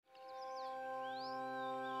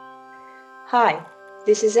Hi,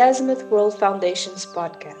 this is Azimuth World Foundation's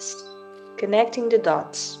podcast, Connecting the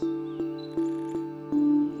Dots.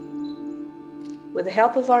 With the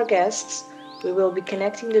help of our guests, we will be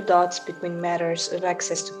connecting the dots between matters of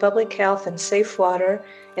access to public health and safe water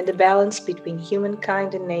and the balance between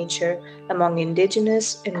humankind and nature among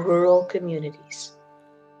indigenous and rural communities.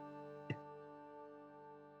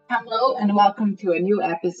 Hello and welcome to a new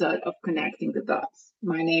episode of Connecting the Dots.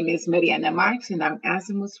 My name is Mariana Marques and I'm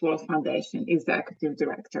Azimuth World Foundation Executive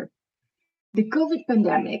Director. The COVID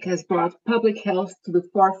pandemic has brought public health to the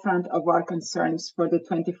forefront of our concerns for the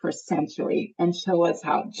 21st century and show us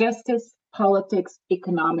how justice, politics,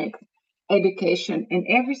 economics, education, and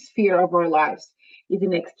every sphere of our lives is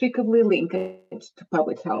inextricably linked to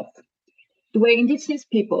public health. The way Indigenous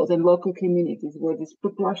peoples and local communities were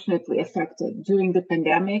disproportionately affected during the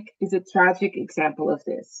pandemic is a tragic example of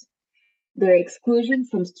this. Their exclusion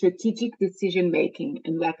from strategic decision-making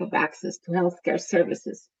and lack of access to healthcare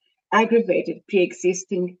services aggravated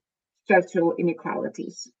pre-existing structural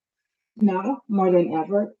inequalities. Now, more than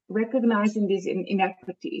ever, recognizing these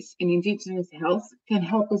inequities in Indigenous health can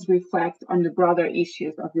help us reflect on the broader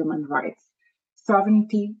issues of human rights,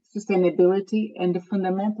 sovereignty, sustainability, and the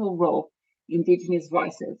fundamental role Indigenous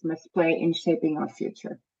voices must play in shaping our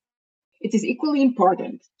future. It is equally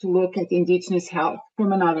important to look at Indigenous health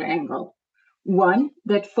from another angle, one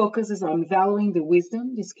that focuses on valuing the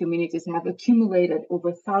wisdom these communities have accumulated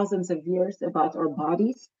over thousands of years about our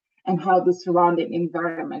bodies and how the surrounding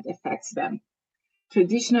environment affects them.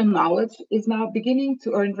 Traditional knowledge is now beginning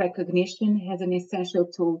to earn recognition as an essential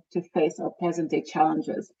tool to face our present-day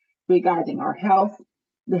challenges regarding our health,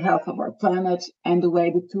 the health of our planet, and the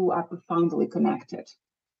way the two are profoundly connected.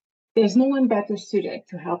 There's no one better suited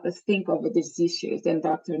to help us think over these issues than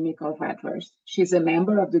Dr. NICOLE. She's a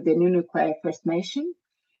member of the NICOLE First Nation,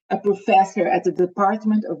 a professor at the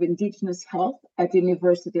Department of Indigenous Health at the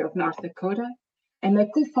University of North Dakota, and a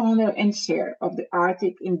co-founder and chair of the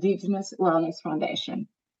Arctic Indigenous Wellness Foundation.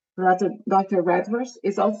 Dr. REDVERS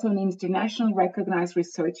is also an internationally recognized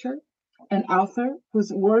researcher and author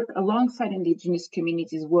whose work alongside Indigenous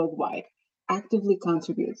communities worldwide actively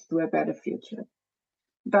contributes to a better future.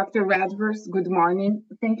 Dr. REDVERS, good morning.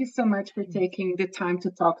 Thank you so much for taking the time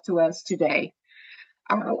to talk to us today.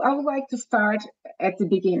 I would like to start at the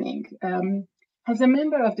beginning. As a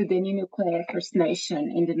member of the NICOLE First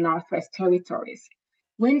Nation in the Northwest Territories,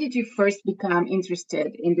 when did you first become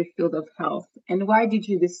interested in the field of health, and why did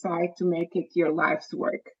you decide to make it your life's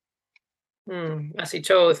work? Masi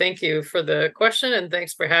Cho, thank you for the question, and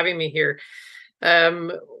thanks for having me here.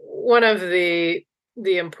 One of the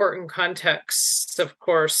important contexts, of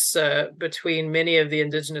course, between many of the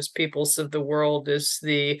Indigenous peoples of the world is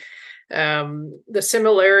the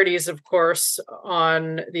similarities, of course,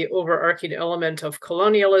 on the overarching element of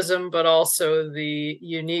colonialism, but also the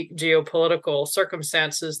unique geopolitical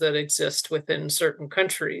circumstances that exist within certain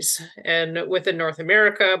countries and within North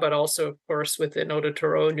America, but also, of course, within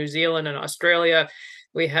Aotearoa, New Zealand, and Australia.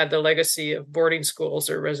 We had the legacy of boarding schools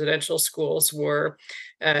or residential schools where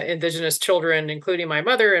Indigenous children, including my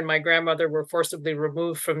mother and my grandmother, were forcibly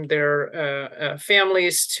removed from their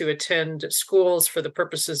families to attend schools for the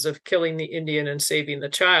purposes of killing the Indian and saving the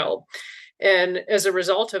child. And as a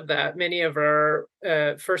result of that, many of our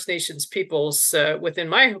First Nations peoples within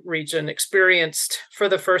my region experienced for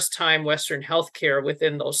the first time Western healthcare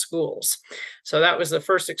within those schools. So that was the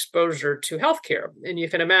first exposure to healthcare. And you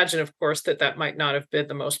can imagine, of course, that might not have been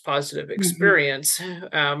the most positive experience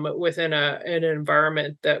within an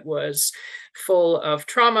environment that was full of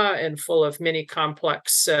trauma and full of many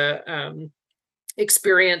complex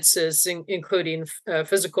experiences, including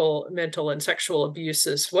physical, mental, and sexual abuse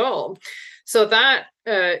as well. So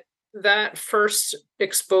that first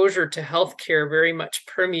exposure to healthcare very much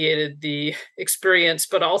permeated the experience,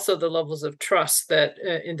 but also the levels of trust that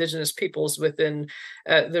Indigenous peoples within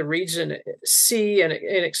the region see and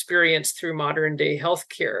experience through modern day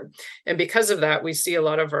healthcare. And because of that, we see a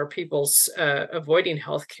lot of our peoples avoiding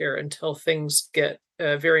healthcare until things get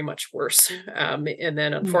very much worse. And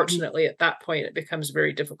then unfortunately, at that point, it becomes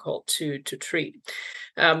very difficult to treat.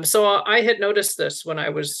 So I had noticed this when I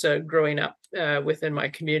was growing up within my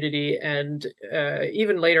community, and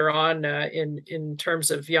even later on in terms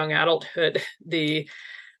of young adulthood, the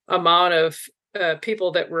amount of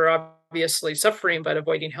people that were obviously suffering but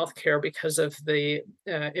avoiding healthcare because of the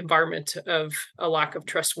environment of a lack of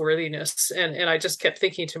trustworthiness. And I just kept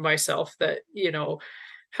thinking to myself that,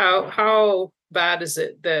 how bad is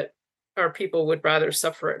it that our people would rather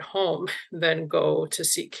suffer at home than go to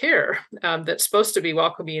seek care that's supposed to be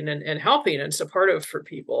welcoming and helping and supportive for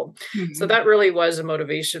people. So that really was a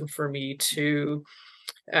motivation for me to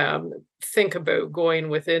think about going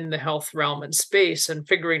within the health realm and space and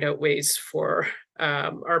figuring out ways for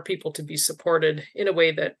our people to be supported in a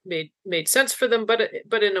way that made sense for them,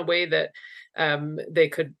 but in a way that they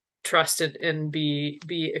could trust it and be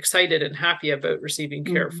excited and happy about receiving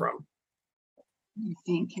care from.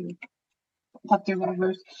 Thank you. Dr.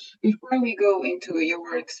 REDVERS, before we go into your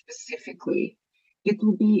work specifically, it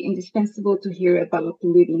will be indispensable to hear about the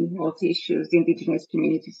leading health issues Indigenous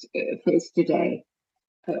communities face today.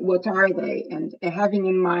 What are they? And having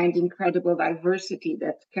in mind incredible diversity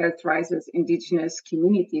that characterizes Indigenous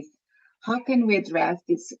communities, how can we address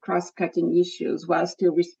these cross-cutting issues while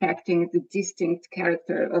still respecting the distinct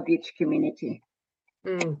character of each community?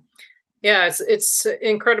 Yeah, it's an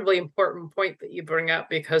incredibly important point that you bring up,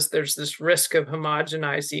 because there's this risk of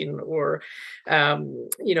homogenizing or,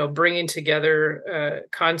 bringing together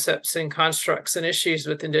concepts and constructs and issues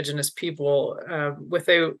with Indigenous people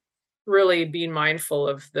without really being mindful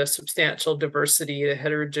of the substantial diversity, the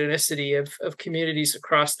heterogeneity of communities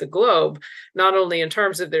across the globe, not only in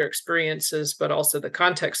terms of their experiences, but also the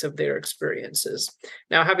context of their experiences.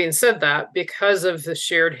 Now, having said that, because of the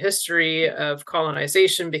shared history of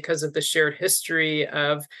colonization, because of the shared history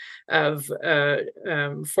of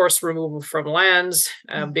forced removal from lands,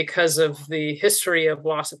 because of the history of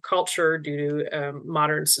loss of culture due to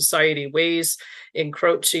modern society ways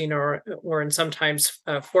encroaching or in sometimes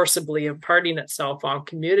forcibly imparting itself on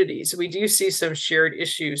communities, we do see some shared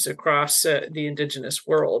issues across the Indigenous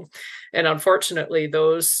world. And unfortunately,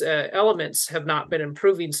 those elements have not been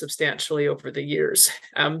improving substantially over the years.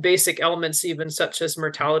 Basic elements, even such as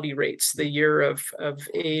mortality rates, the year of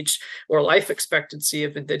age or life expectancy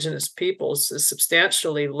of Indigenous peoples is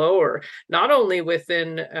substantially lower, not only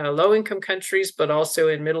within low-income countries, but also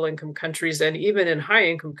in middle-income countries and even in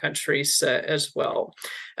high-income countries as well.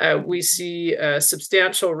 We see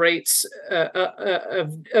substantial rates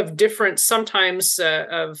of difference, sometimes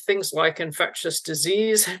of things like infectious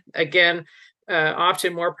disease, again,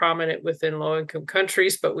 often more prominent within low-income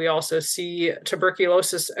countries, but we also see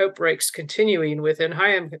tuberculosis outbreaks continuing within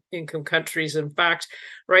high-income countries. In fact,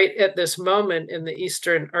 right at this moment in the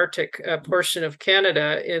Eastern Arctic portion of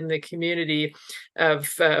Canada, in the community of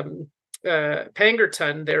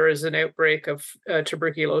Pangerton, there is an outbreak of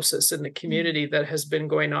tuberculosis in the community that has been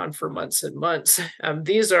going on for months and months.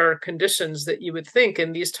 These are conditions that you would think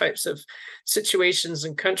in these types of situations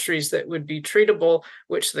and countries that would be treatable,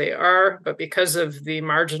 which they are, but because of the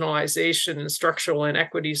marginalization and structural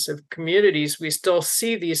inequities of communities, we still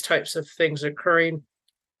see these types of things occurring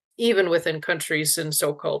even within countries in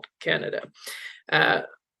so-called Canada.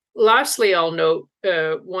 Lastly, I'll note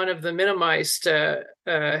one of the minimized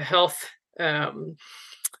health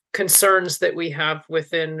concerns that we have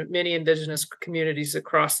within many Indigenous communities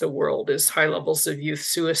across the world is high levels of youth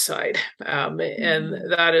suicide. And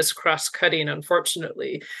that is cross-cutting,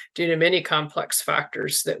 unfortunately, due to many complex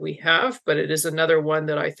factors that we have. But it is another one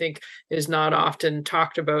that I think is not often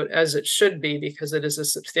talked about as it should be, because it is a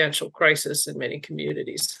substantial crisis in many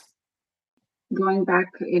communities. Going back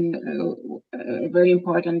in a very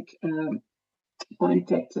important point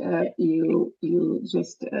that you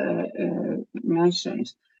just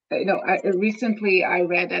mentioned. Recently I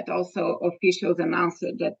read that also officials announced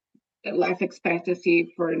that life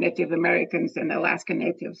expectancy for Native Americans and Alaska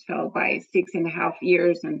Natives fell by 6.5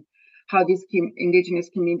 years, and how these Indigenous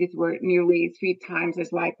communities were nearly 3 times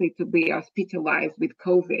as likely to be hospitalized with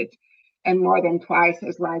COVID and more than twice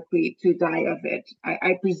as likely to die of it.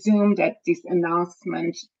 I presume that this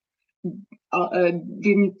announcement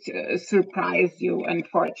didn't surprise you,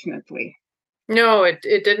 unfortunately. No, it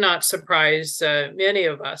did not surprise many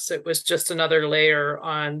of us. It was just another layer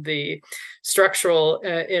on the structural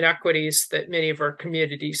inequities that many of our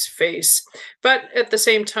communities face. But at the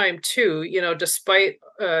same time, too, despite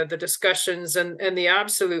the discussions and the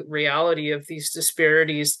absolute reality of these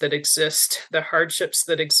disparities that exist, the hardships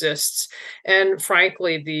that exist, and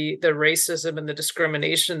frankly, the racism and the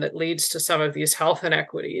discrimination that leads to some of these health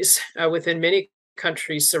inequities within many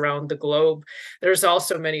countries around the globe, there's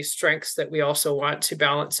also many strengths that we also want to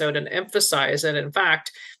balance out and emphasize. And in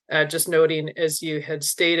fact, just noting, as you had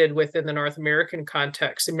stated, within the North American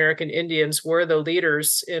context, American Indians were the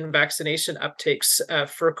leaders in vaccination uptakes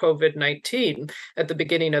for COVID-19 at the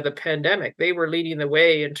beginning of the pandemic. They were leading the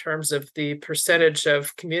way in terms of the percentage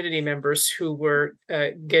of community members who were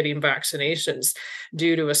getting vaccinations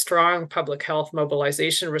due to a strong public health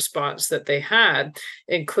mobilization response that they had,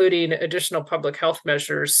 including additional public health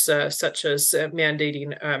measures such as mandating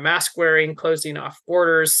mask wearing, closing off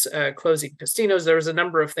borders, closing casinos. There was a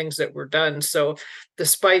number of things things that were done. So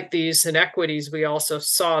despite these inequities, we also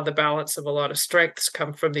saw the balance of a lot of strengths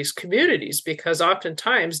come from these communities, because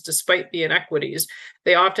oftentimes, despite the inequities,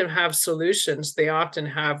 they often have solutions. They often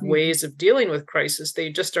have ways of dealing with crisis. They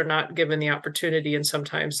just are not given the opportunity and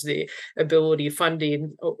sometimes the ability,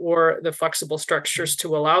 funding, or the flexible structures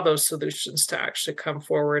to allow those solutions to actually come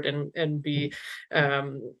forward and be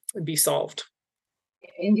solved.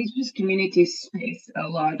 Indigenous communities face a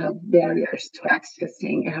lot of barriers to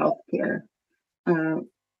accessing healthcare.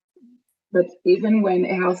 But even when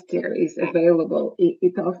healthcare is available,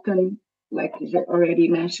 it often, like you already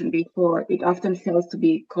mentioned before, it often fails to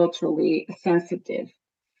be culturally sensitive.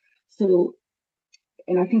 So,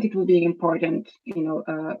 and I think it will be important,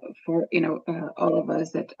 for all of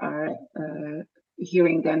us that are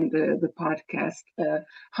hearing then the podcast.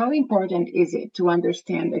 How important is it to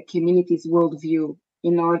understand a community's worldview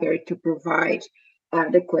in order to provide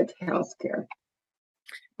adequate healthcare?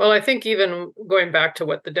 Well, I think even going back to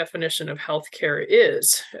what the definition of healthcare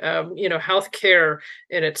is, healthcare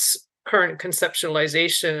in its current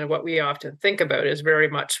conceptualization and what we often think about is very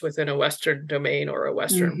much within a Western domain or a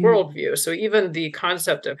Western worldview. So even the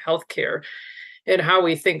concept of healthcare and how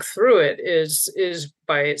we think through it is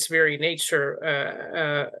by its very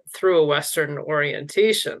nature through a Western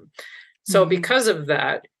orientation. So because of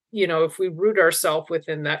that, if we root ourselves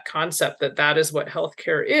within that concept that is what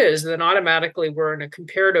healthcare is, then automatically we're in a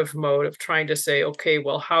comparative mode of trying to say, okay,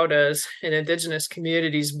 well, how does an Indigenous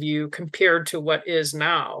community's view compared to what is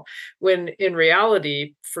now? When in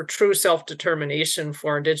reality, for true self-determination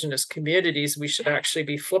for Indigenous communities, we should actually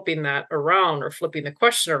be flipping that around, or flipping the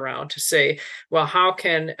question around to say, well, how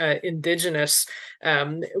can Indigenous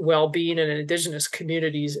well-being and Indigenous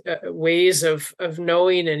communities' ways of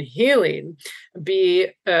knowing and healing be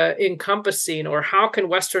encompassing, or how can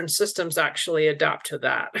Western systems actually adapt to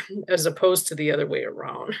that as opposed to the other way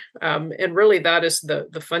around? And really, that is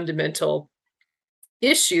the fundamental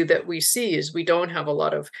issue that we see, is we don't have a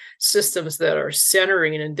lot of systems that are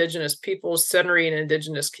centering Indigenous peoples, centering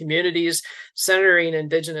Indigenous communities, centering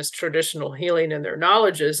Indigenous traditional healing and their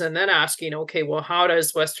knowledges, and then asking, okay, well, how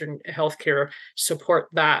does Western healthcare support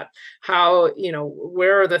that? How,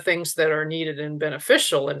 where are the things that are needed and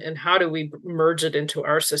beneficial, and how do we merge it into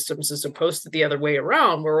our systems as opposed to the other way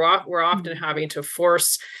around, where we're often having to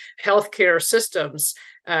force healthcare systems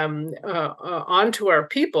onto our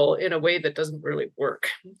people in a way that doesn't really work.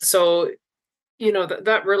 So,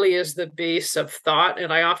 that really is the base of thought.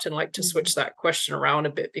 And I often like to switch that question around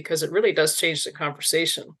a bit, because it really does change the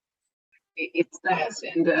conversation. It does.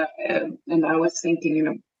 And I was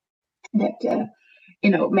thinking, that,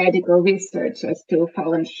 medical research has still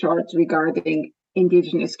fallen short regarding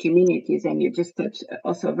Indigenous communities. And you just touched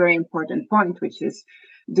also a very important point, which is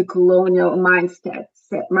the colonial mindset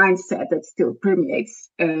that still permeates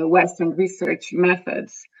Western research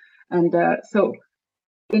methods. And so,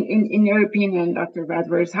 in your opinion, Dr.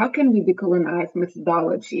 REDVERS, how can we decolonize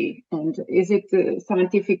methodology? And is it the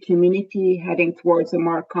scientific community heading towards a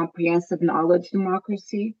more comprehensive knowledge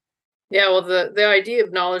democracy? Yeah, well, the idea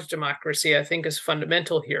of knowledge democracy, I think, is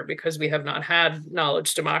fundamental here, because we have not had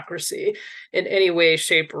knowledge democracy in any way,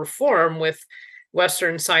 shape, or form, with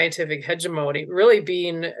Western scientific hegemony really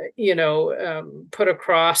being, put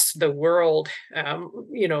across the world,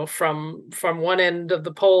 from one end of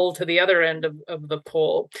the pole to the other end of the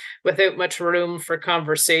pole, without much room for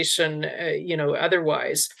conversation,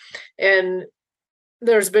 otherwise. And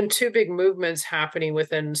there's been two big movements happening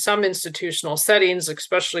within some institutional settings,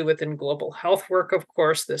 especially within global health work. Of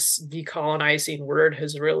course, this decolonizing word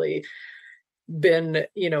has really been,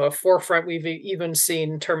 a forefront. We've even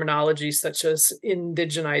seen terminology such as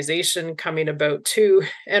indigenization coming about too,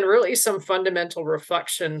 and really some fundamental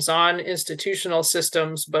reflections on institutional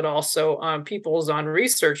systems, but also on peoples, on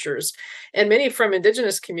researchers, and many from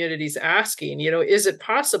Indigenous communities asking, is it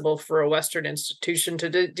possible for a Western institution to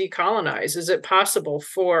decolonize? Is it possible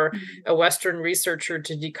for a Western researcher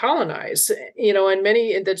to decolonize? And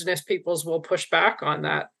many Indigenous peoples will push back on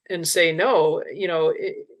that and say, no,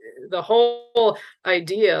 the whole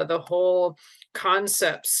idea, the whole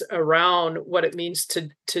concepts around what it means to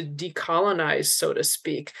decolonize, so to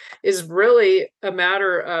speak, is really a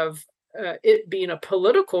matter of it being a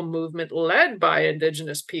political movement led by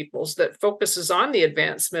Indigenous peoples that focuses on the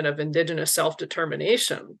advancement of Indigenous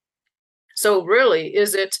self-determination. So really,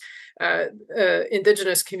 is it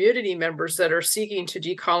Indigenous community members that are seeking to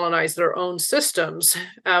decolonize their own systems?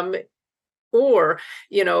 Or,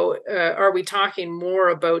 are we talking more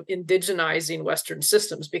about indigenizing Western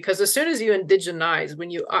systems? Because as soon as you indigenize, when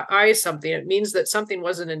you I something, it means that something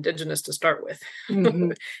wasn't indigenous to start with.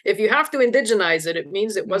 Mm-hmm. If you have to indigenize it, it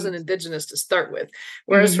means it wasn't indigenous to start with.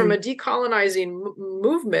 Whereas from a decolonizing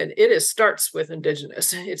movement, it starts with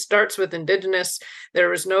indigenous. It starts with indigenous.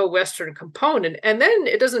 There is no Western component. And then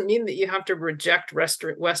it doesn't mean that you have to reject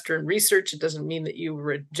Western research. It doesn't mean that you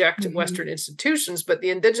reject Western institutions, but the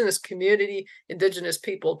indigenous community, indigenous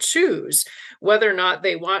people choose whether or not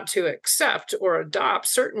they want to accept or adopt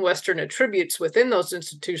certain Western attributes within those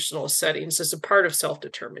institutional settings as a part of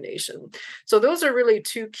self-determination. So those are really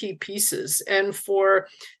two key pieces. And for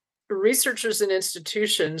researchers and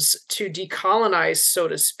institutions to decolonize, so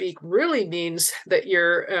to speak, really means that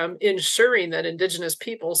you're ensuring that indigenous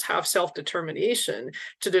peoples have self-determination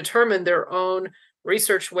to determine their own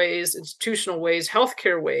research ways, institutional ways,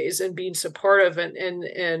 healthcare ways, and being supportive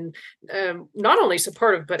and not only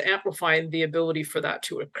supportive, but amplifying the ability for that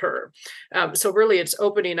to occur. So really, it's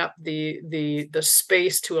opening up the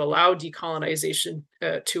space to allow decolonization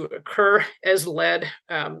to occur as led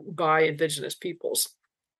by indigenous peoples.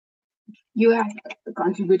 You have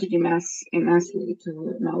contributed immensely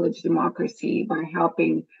to knowledge democracy by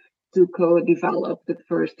helping to co-develop the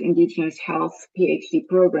first Indigenous Health PhD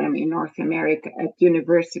program in North America at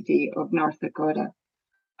University of North Dakota.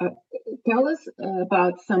 Tell us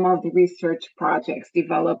about some of the research projects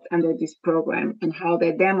developed under this program and how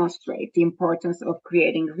they demonstrate the importance of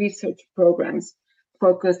creating research programs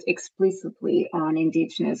focused explicitly on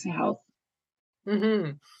Indigenous health.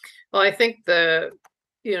 Mm-hmm. Well, I think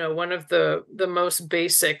one of the most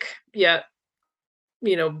basic yet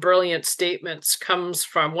brilliant statements comes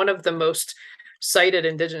from one of the most cited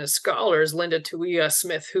Indigenous scholars, Linda Tuia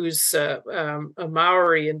Smith, who's a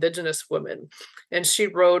Maori Indigenous woman. And she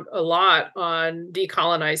wrote a lot on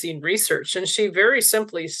decolonizing research. And she very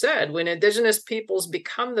simply said, when Indigenous peoples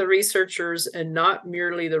become the researchers and not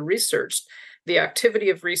merely the researched, the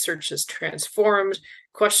activity of research is transformed,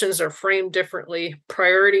 questions are framed differently,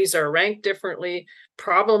 priorities are ranked differently,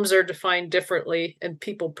 problems are defined differently, and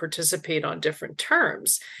people participate on different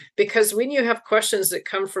terms. Because when you have questions that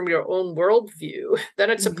come from your own worldview,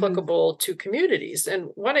 then it's applicable to communities. And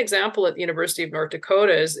one example at the University of North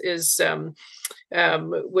Dakota is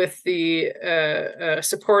with the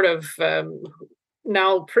support of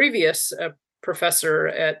now previous professor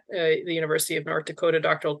at the University of North Dakota,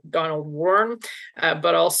 Dr. Donald Warren,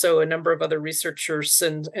 but also a number of other researchers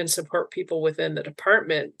and support people within the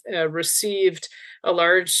department received a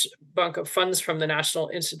large chunk of funds from the National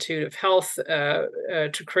Institute of Health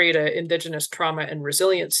to create an Indigenous Trauma and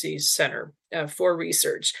Resiliency Center for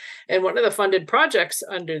research. And one of the funded projects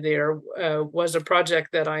under there was a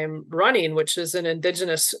project that I'm running, which is an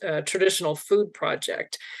Indigenous traditional food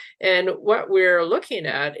project. And what we're looking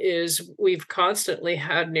at is we've constantly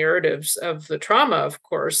had narratives of the trauma, of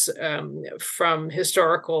course, from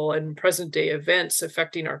historical and present day events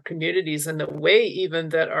affecting our communities and the way even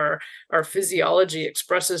that our physiology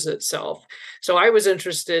expresses itself. So I was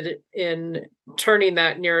interested in turning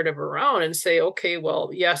that narrative around and say, okay,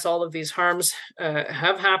 well, yes, all of these harms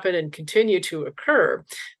have happened and continue to occur,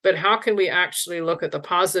 but how can we actually look at the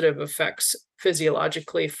positive effects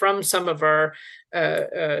physiologically from some of our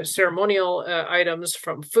ceremonial items,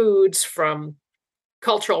 from foods, from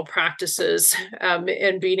cultural practices,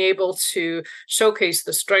 and being able to showcase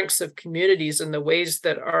the strengths of communities and the ways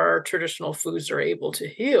that our traditional foods are able to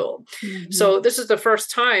heal. So this is the first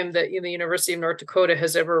time that the University of North Dakota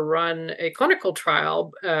has ever run a clinical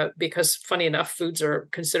trial, because funny enough, foods are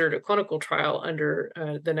considered a clinical trial under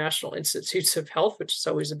the National Institutes of Health, which is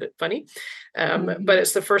always a bit funny. But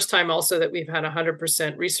it's the first time also that we've had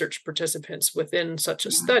 100% research participants within such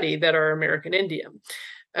a study that are American Indian.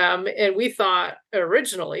 And we thought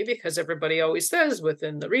originally, because everybody always says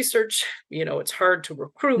within the research, it's hard to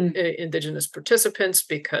recruit Indigenous participants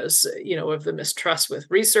because, of the mistrust with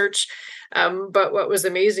research. But what was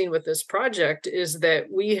amazing with this project is that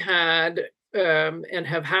we had and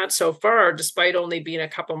have had so far, despite only being a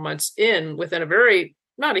couple months in, within a very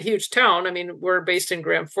not a huge town. I mean, we're based in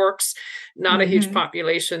Grand Forks, not a huge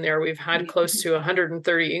population there. We've had close to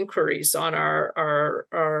 130 inquiries on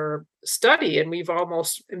our study, and we've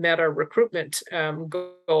almost met our recruitment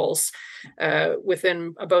goals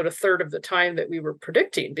within about a third of the time that we were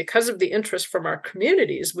predicting because of the interest from our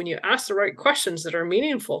communities. When you ask the right questions that are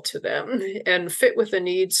meaningful to them and fit with the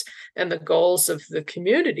needs and the goals of the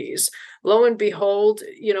communities, lo and behold,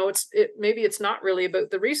 maybe it's not really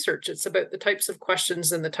about the research. It's about the types of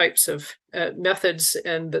questions and the types of methods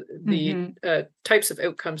and the types of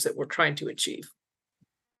outcomes that we're trying to achieve.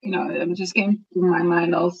 It just came to my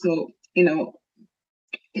mind also it's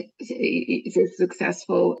a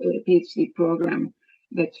successful PhD program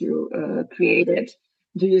that you created.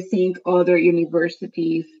 Do you think other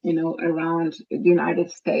universities, around the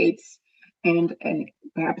United States and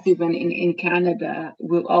perhaps even in Canada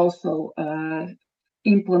will also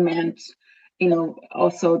implement,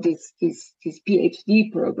 also these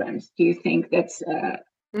PhD programs? Do you think that's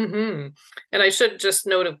And I should just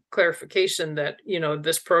note a clarification that,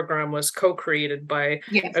 this program was co-created by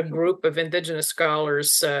a group of Indigenous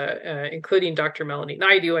scholars, including Dr. Melanie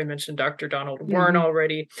Naidu. I mentioned Dr. Donald Warren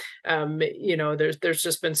already. There's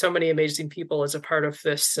just been so many amazing people as a part of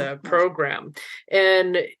this program.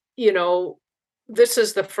 And, this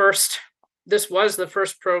was the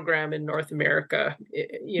first program in North America,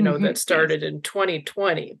 that started in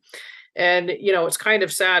 2020. And, it's kind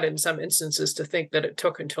of sad in some instances to think that it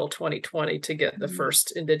took until 2020 to get the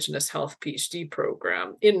first Indigenous health PhD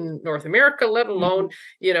program in North America, let alone,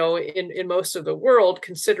 in most of the world,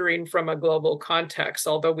 considering from a global context.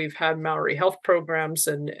 Although we've had Maori health programs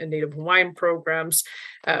and Native Hawaiian programs,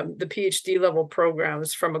 the PhD level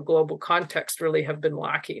programs from a global context really have been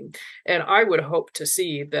lacking. And I would hope to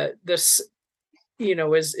see that this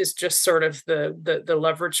is just sort of the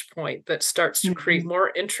leverage point that starts to create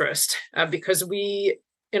more interest, because we,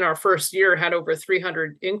 in our first year, had over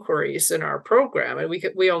 300 inquiries in our program, and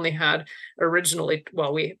we only had originally,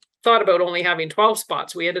 we thought about only having 12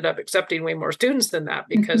 spots. We ended up accepting way more students than that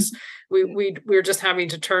because we were just having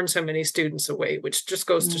to turn so many students away, which just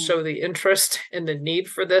goes to show the interest and the need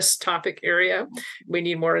for this topic area. We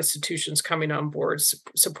need more institutions coming on board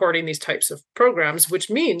supporting these types of programs,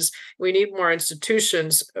 which means we need more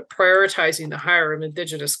institutions prioritizing the hire of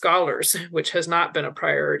Indigenous scholars, which has not been a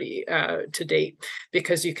priority to date,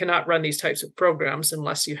 because you cannot run these types of programs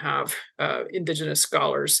unless you have Indigenous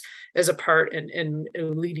scholars as a part in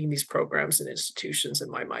leading these programs and institutions,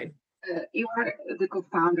 in my mind. You are the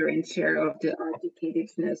co-founder and chair of the Arctic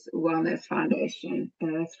Indigenous Wellness Foundation,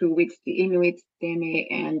 through which the Inuit, Dene,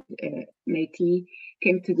 and Métis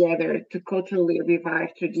came together to culturally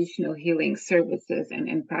revive traditional healing services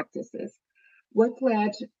and practices. What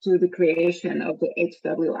led to the creation of the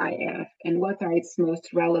HWIF, and what are its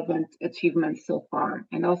most relevant achievements so far?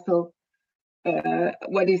 And also,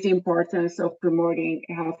 what is the importance of promoting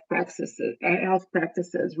health practices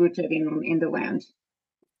rooted in the land?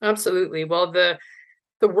 Absolutely. Well, the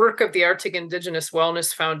work of the Arctic Indigenous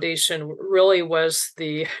Wellness Foundation really was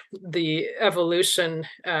the evolution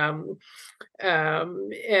and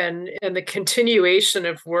the continuation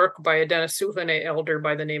of work by a Denisované elder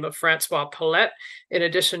by the name of Francois Paulette, in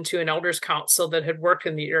addition to an elders council that had worked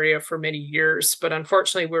in the area for many years. But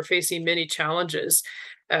unfortunately, we're facing many challenges.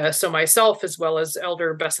 So myself, as well as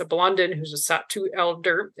Elder Bessa Blondin, who's a Satu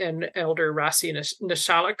elder, and Elder Rassi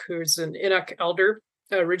Nishalak, who's an Inuk elder,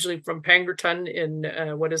 originally from Pangerton in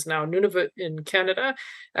what is now Nunavut in Canada,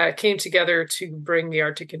 came together to bring the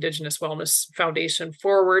Arctic Indigenous Wellness Foundation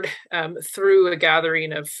forward through a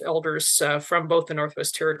gathering of elders from both the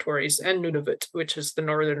Northwest Territories and Nunavut, which is the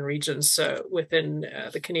northern regions within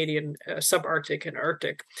the Canadian subarctic and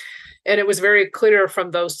Arctic. And it was very clear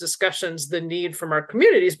from those discussions the need from our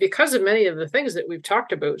communities, because of many of the things that we've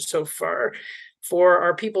talked about so far, for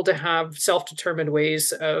our people to have self-determined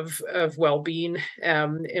ways of well-being.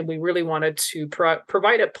 And we really wanted to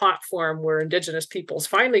provide a platform where Indigenous peoples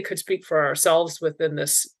finally could speak for ourselves within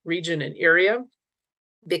this region and area,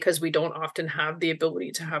 because we don't often have the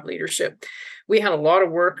ability to have leadership. We had a lot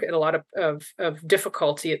of work and a lot of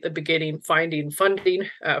difficulty at the beginning finding funding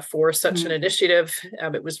for such an initiative.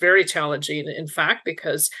 It was very challenging, in fact,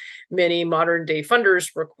 because many modern day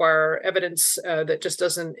funders require evidence that just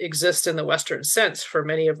doesn't exist in the Western sense for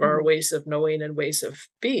many of our ways of knowing and ways of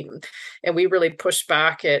being. And we really pushed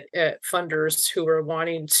back at funders who were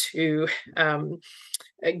wanting to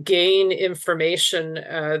gain information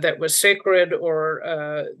that was sacred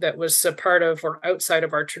or that was a part of or outside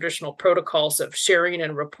of our traditional protocols of sharing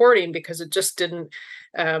and reporting, because it just didn't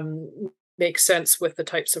make sense with the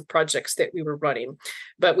types of projects that we were running.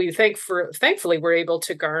 But we thankfully were able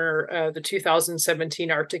to garner the 2017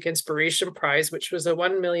 Arctic Inspiration Prize, which was a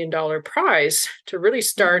 $1 million prize to really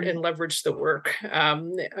start and leverage the work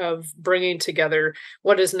of bringing together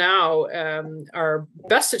what is now our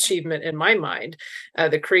best achievement in my mind,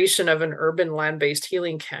 the creation of an urban land-based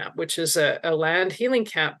healing camp, which is a land healing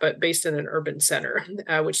camp, but based in an urban center,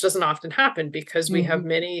 which doesn't often happen because we have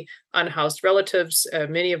many unhoused relatives.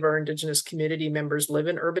 Many of our Indigenous community members live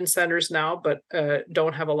in urban centers now, but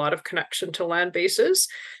don't have a lot of connection to land bases.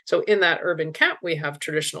 So in that urban camp, we have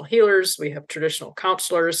traditional healers, we have traditional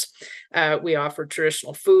counselors, we offer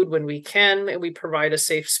traditional food when we can, and we provide a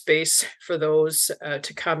safe space for those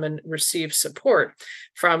to come and receive support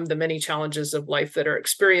from the many challenges of life that are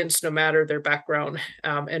experienced, no matter their background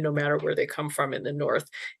and no matter where they come from in the North.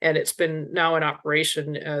 And it's been now in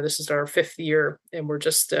operation. This is our 5th year, and we're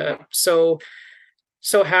just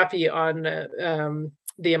so happy on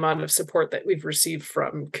the amount of support that we've received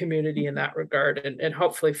from community in that regard, and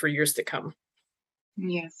hopefully for years to come.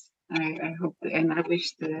 Yes, I hope, and I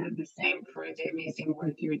wish the same for the amazing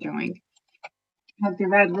work you're doing. Dr.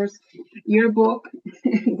 REDVERS, your book,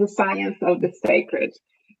 The Science of the Sacred,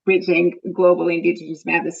 Bridging Global Indigenous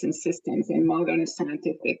Medicine Systems and Modern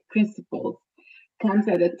Scientific Principles, comes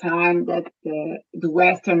at a time that the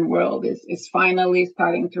Western world is finally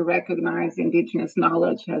starting to recognize Indigenous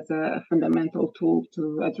knowledge as a fundamental tool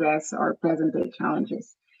to address our present-day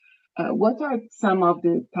challenges. What are some of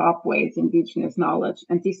the top ways Indigenous knowledge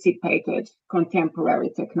anticipated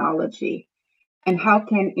contemporary technology? And how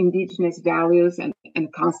can Indigenous values and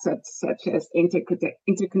concepts such as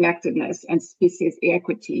interconnectedness and species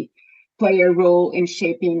equity play a role in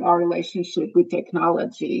shaping our relationship with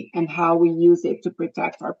technology and how we use it to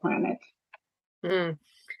protect our planet?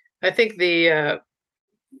 I think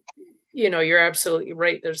you're absolutely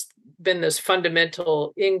right. There's been this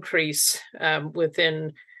fundamental increase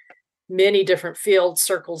within many different fields,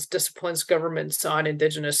 circles, disciplines, governments on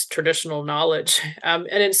Indigenous traditional knowledge. And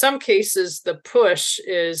in some cases, the push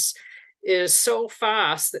is so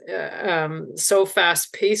fast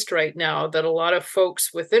paced right now that a lot of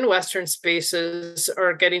folks within Western spaces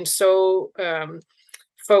are getting so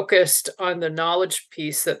focused on the knowledge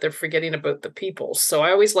piece that they're forgetting about the people. So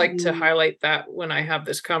I always like to highlight that when I have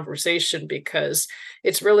this conversation, because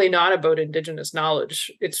it's really not about Indigenous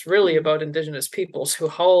knowledge. It's really about Indigenous peoples who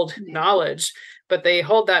hold knowledge, but they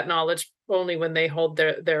hold that knowledge only when they hold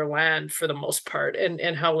their land for the most part,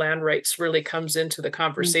 and how land rights really comes into the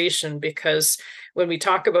conversation. Because when we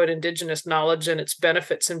talk about Indigenous knowledge and its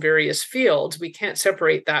benefits in various fields, we can't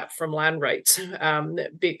separate that from land rights,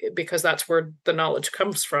 because that's where the knowledge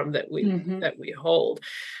comes from that we hold,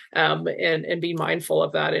 and be mindful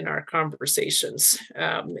of that in our conversations,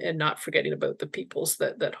 and not forgetting about the peoples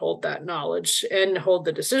that hold that knowledge and hold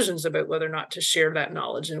the decisions about whether or not to share that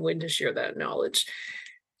knowledge and when to share that knowledge.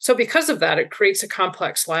 So because of that, it creates a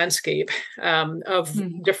complex landscape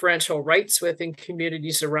of differential rights within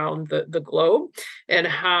communities around the globe, and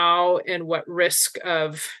how and what risk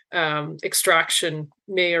of extraction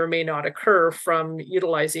may or may not occur from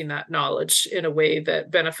utilizing that knowledge in a way that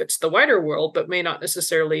benefits the wider world, but may not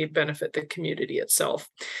necessarily benefit the community itself.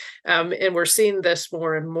 And we're seeing this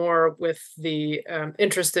more and more with the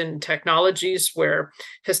interest in technologies, where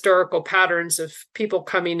historical patterns of people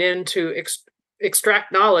coming in to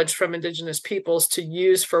extract knowledge from Indigenous peoples to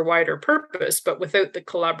use for wider purpose, but without the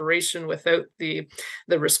collaboration, without the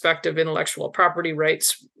respective intellectual property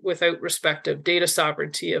rights, without respective data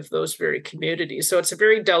sovereignty of those very communities. So it's a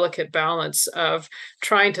very delicate balance of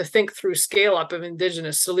trying to think through scale up of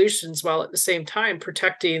Indigenous solutions while at the same time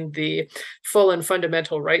protecting the full and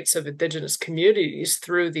fundamental rights of Indigenous communities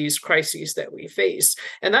through these crises that we face.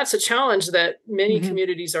 And that's a challenge that many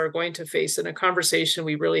communities are going to face, in a conversation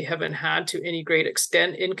we really haven't had to any great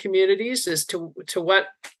extent in communities, is to what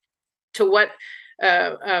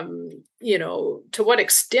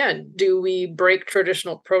extent do we break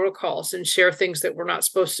traditional protocols and share things that we're not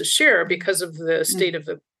supposed to share because of the state of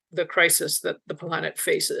the crisis that the planet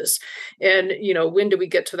faces? And when do we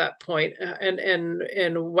get to that point,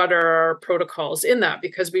 and what are our protocols in that?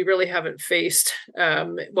 Because we really haven't faced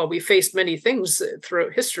we faced many things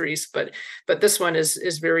throughout histories, but this one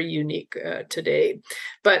is very unique today.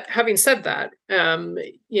 But having said that,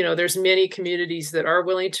 there's many communities that are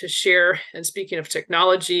willing to share. And speaking of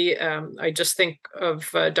technology, I just think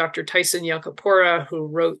of Dr. Tyson Yunkaporta, who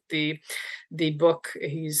wrote the book.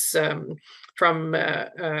 He's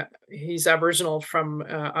Aboriginal from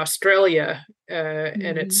Australia,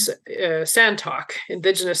 and it's Sand Talk,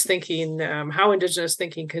 Indigenous Thinking, how Indigenous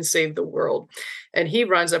Thinking can save the world. And he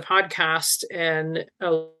runs a podcast and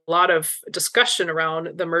a lot of discussion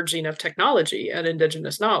around the merging of technology and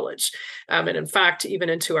Indigenous knowledge, and in fact, even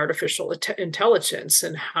into artificial intelligence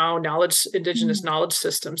and how Indigenous knowledge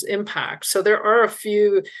systems impact. So there are a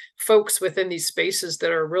few folks within these spaces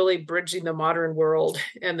that are really bridging the modern world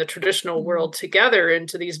and the traditional world together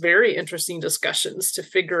into these very interesting discussions to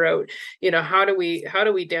figure out, how how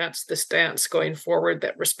do we dance this dance going forward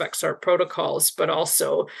that respects our protocols, but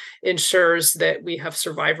also ensures that we have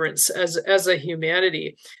survivance as a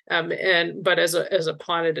humanity, but as a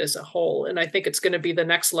planet as a whole. And I think it's going to be the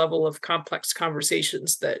next level of complex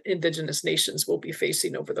conversations that Indigenous nations will be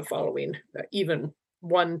facing over the following even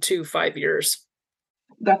 1 to 5 years.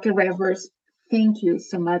 Dr. REDVERS, thank you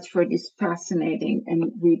so much for this fascinating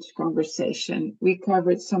and rich conversation. We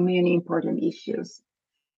covered so many important issues.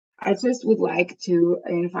 I just would like to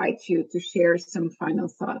invite you to share some final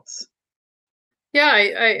thoughts. Yeah,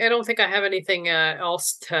 I don't think I have anything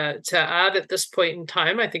else to add at this point in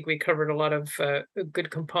time. I think we covered a lot of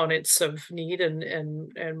good components of need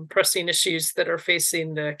and pressing issues that are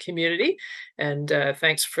facing the community. And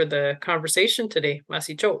thanks for the conversation today.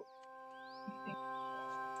 Masi cho.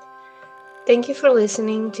 Thank you for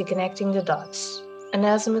listening to Connecting the Dots, an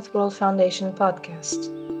Azimuth World Foundation podcast.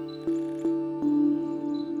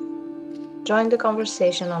 Join the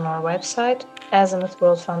conversation on our website,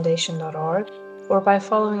 azimuthworldfoundation.org, or by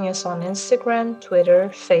following us on Instagram, Twitter,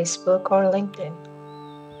 Facebook, or LinkedIn.